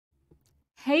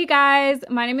Hey guys,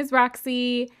 my name is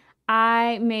Roxy.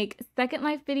 I make Second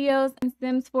Life videos and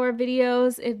Sims 4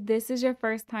 videos. If this is your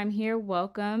first time here,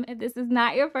 welcome. If this is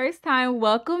not your first time,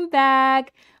 welcome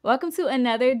back. Welcome to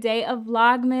another day of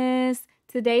Vlogmas.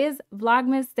 Today is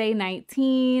Vlogmas day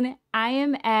 19. I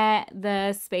am at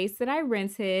the space that I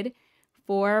rented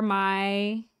for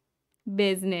my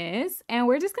business, and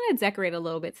we're just gonna decorate a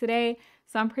little bit today.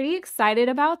 So I'm pretty excited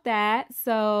about that.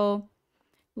 So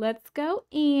let's go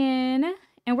in.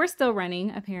 And we're still running.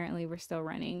 Apparently, we're still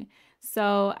running.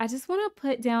 So I just want to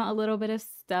put down a little bit of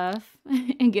stuff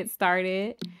and get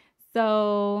started.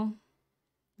 So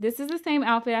this is the same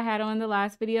outfit I had on the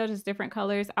last video, just different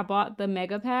colors. I bought the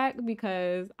mega pack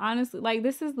because honestly, like,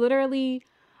 this is literally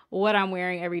what I'm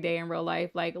wearing every day in real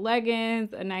life. Like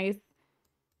leggings, a nice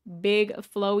big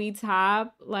flowy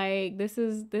top. Like this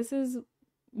is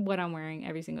what I'm wearing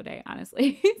every single day,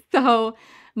 honestly. So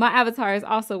my avatar is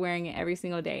also wearing it every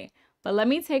single day. But let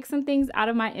me take some things out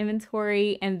of my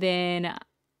inventory and then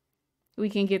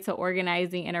we can get to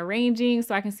organizing and arranging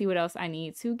so I can see what else I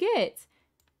need to get.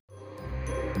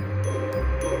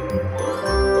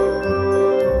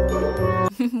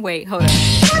 Wait, hold on.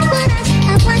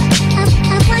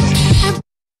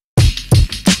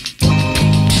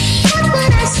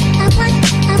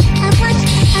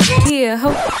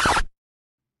 Yeah,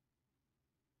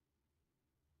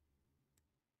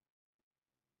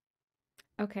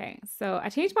 okay, so I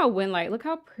changed my wind light. Look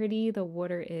how pretty the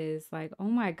water is. Like, oh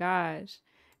my gosh.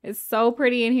 It's so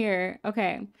pretty in here.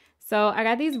 Okay, so I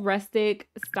got these rustic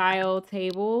style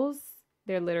tables.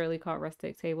 They're literally called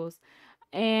rustic tables.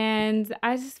 And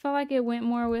I just felt like it went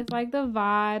more with like the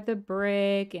vibe, the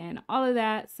brick, and all of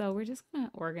that. So we're just gonna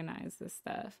organize this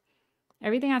stuff.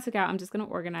 Everything I took out, I'm just gonna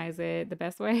organize it the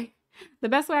best way. The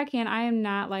best way I can. I am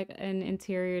not like an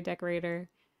interior decorator.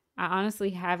 I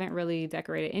honestly haven't really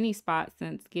decorated any spots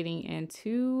since getting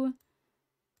into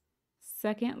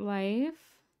Second Life.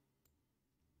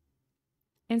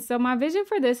 And so my vision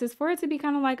for this is for it to be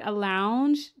kind of like a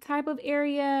lounge type of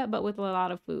area, but with a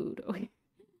lot of food. Okay.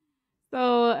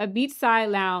 So a beachside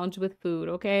lounge with food,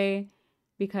 okay?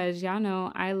 Because y'all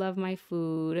know I love my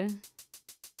food.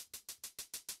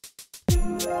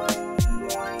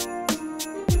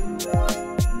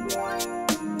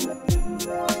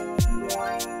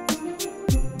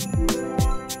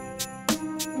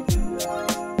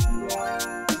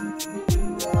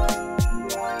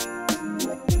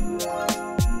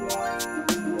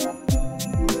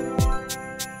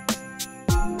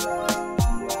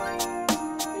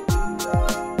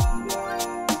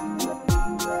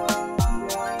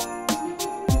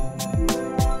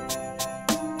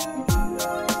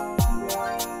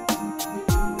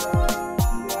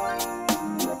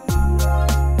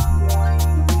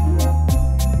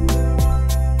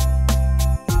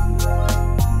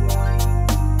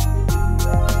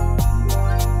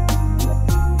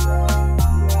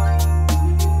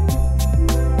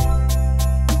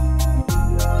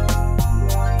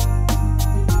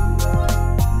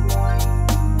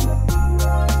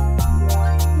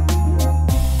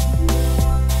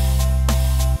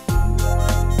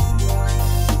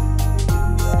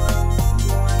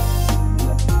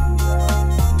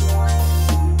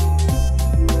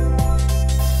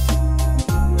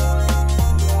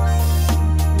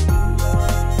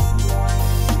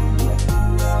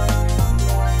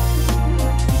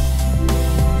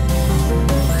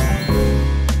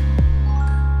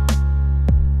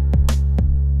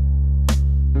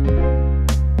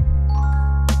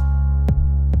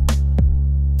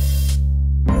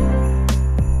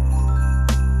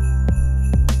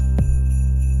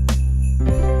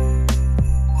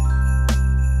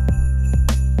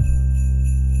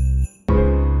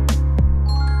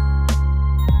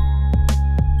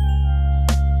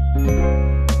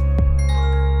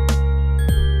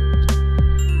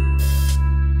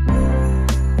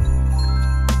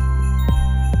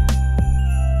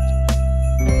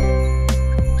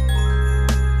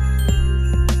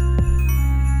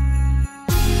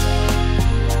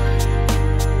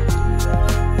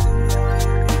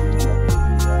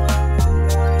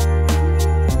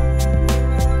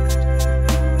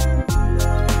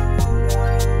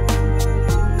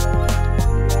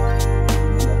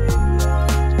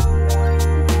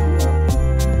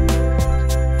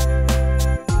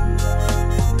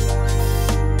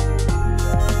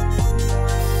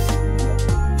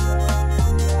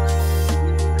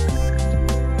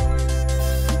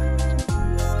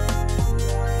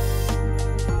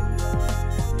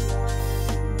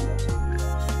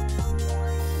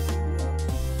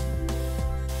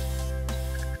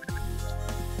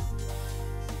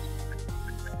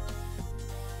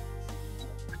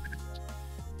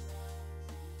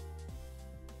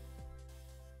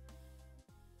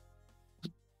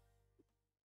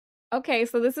 Okay,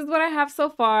 so this is what I have so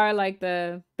far, like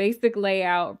the basic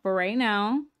layout for right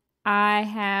now. I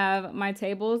have my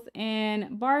tables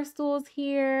and bar stools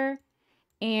here,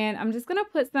 and I'm just gonna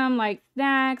put some like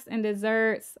snacks and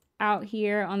desserts out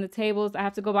here on the tables. I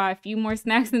have to go buy a few more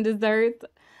snacks and desserts,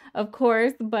 of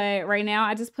course, but right now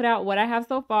I just put out what I have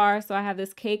so far. So I have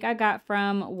this cake I got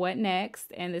from What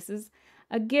Next, and this is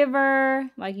a giver.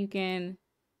 Like you can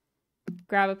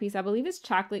grab a piece. I believe it's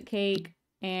chocolate cake,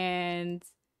 and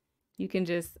you can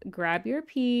just grab your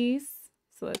piece.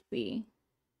 So let's see.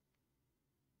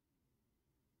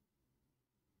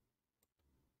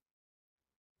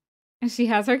 And she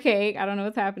has her cake. I don't know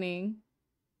what's happening.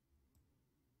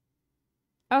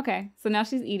 Okay, so now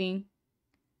she's eating.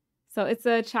 So it's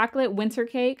a chocolate winter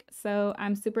cake. So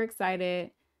I'm super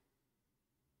excited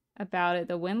about it.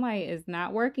 The wind light is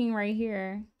not working right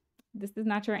here. This is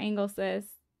not your angle, sis.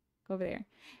 Go over there.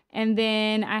 And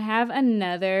then I have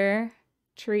another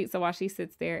treat. So while she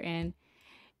sits there and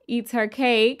eats her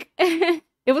cake, it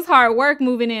was hard work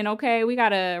moving in, okay? We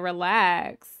gotta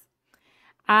relax.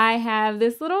 I have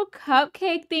this little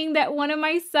cupcake thing that one of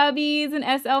my subbies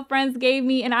and SL friends gave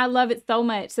me, and I love it so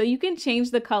much. So you can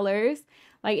change the colors.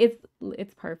 Like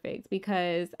it's perfect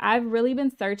because I've really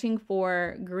been searching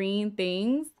for green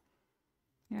things.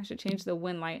 I should change the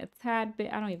wind light a tad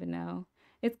bit. I don't even know.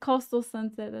 It's Coastal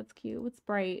Sunset. That's cute. It's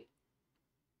bright.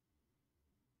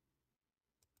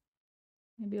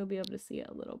 Maybe you'll be able to see it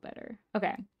a little better.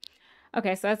 Okay.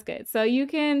 Okay, so that's good. So you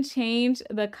can change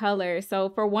the color. So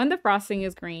for one, the frosting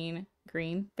is green,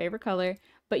 favorite color,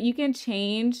 but you can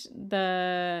change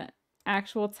the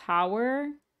actual tower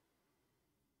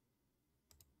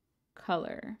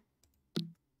color.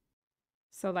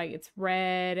 So like it's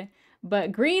red,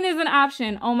 but green is an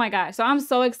option. Oh my gosh. So I'm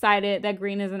so excited that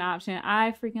green is an option.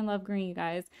 I freaking love green, you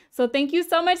guys. So thank you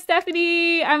so much,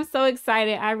 Stephanie. I'm so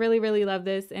excited. I really, really love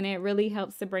this. And it really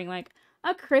helps to bring like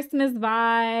a Christmas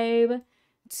vibe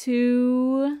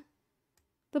to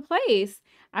the place.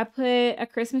 I put a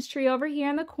Christmas tree over here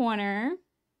in the corner.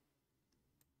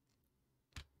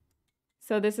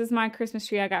 So this is my Christmas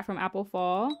tree I got from Apple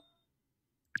Fall.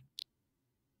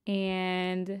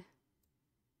 And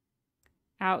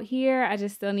out here, I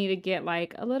just still need to get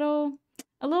like a little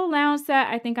lounge set.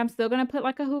 I think I'm still gonna put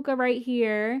like a hookah right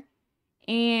here.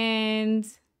 And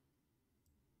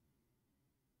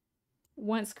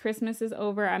once Christmas is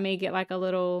over, I may get like a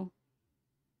little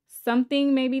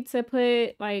something maybe to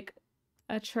put like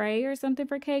a tray or something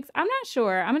for cakes. I'm not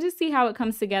sure. I'm gonna just see how it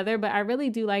comes together, but I really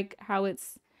do like how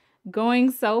it's going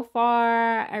so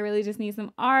far. I really just need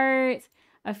some art,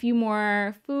 a few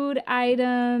more food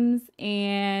items,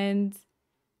 and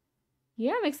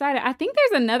yeah, I'm excited. I think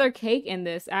there's another cake in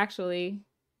this actually,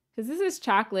 because this is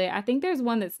chocolate. I think there's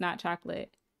one that's not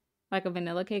chocolate, like a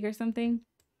vanilla cake or something.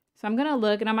 So I'm gonna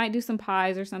look, and I might do some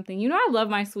pies or something. You know, I love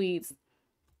my sweets,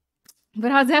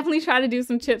 but I'll definitely try to do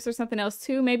some chips or something else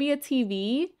too. Maybe a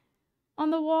TV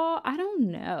on the wall. I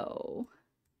don't know.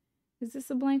 Is this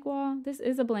a blank wall? This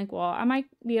is a blank wall. I might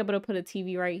be able to put a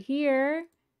TV right here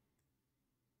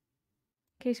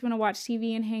in case you want to watch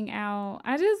TV and hang out.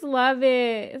 I just love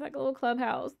it. It's like a little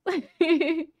clubhouse.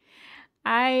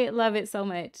 I love it so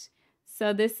much.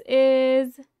 So this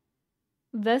is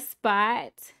the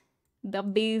spot, the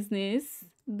business,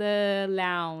 the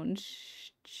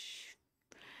lounge.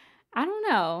 I don't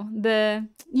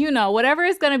know. Whatever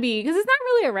it's going to be. Because it's not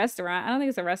really a restaurant. I don't think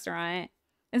it's a restaurant.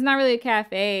 It's not really a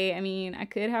cafe. I mean, I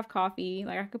could have coffee.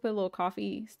 Like I could put a little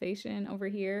coffee station over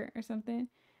here or something.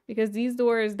 Because these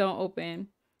doors don't open.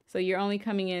 So you're only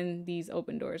coming in these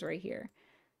open doors right here.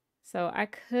 So I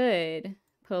could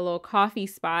put a little coffee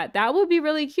spot. That would be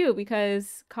really cute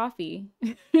because coffee.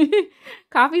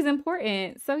 Coffee's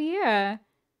important. So yeah.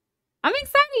 I'm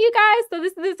excited, you guys. So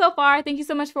this is it so far. Thank you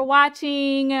so much for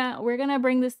watching. We're going to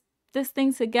bring this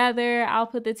thing together. I'll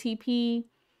put the TP,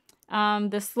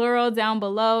 the Slurl down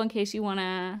below in case you want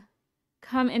to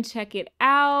come and check it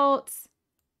out.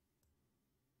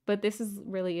 But this is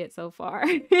really it so far.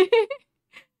 This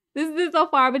is it so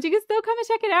far, but you can still come and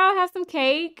check it out, have some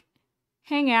cake,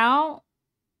 hang out.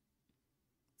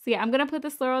 So yeah, I'm going to put the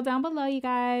Slurl down below, you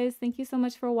guys. Thank you so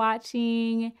much for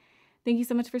watching. Thank you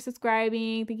so much for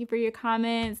subscribing. Thank you for your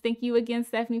comments. Thank you again,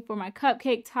 Stephanie, for my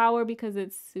cupcake tower because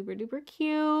it's super duper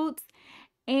cute.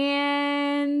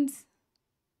 And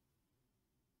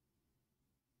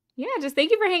yeah, just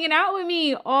thank you for hanging out with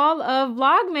me all of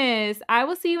Vlogmas. I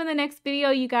will see you in the next video,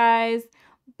 you guys.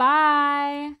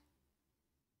 Bye.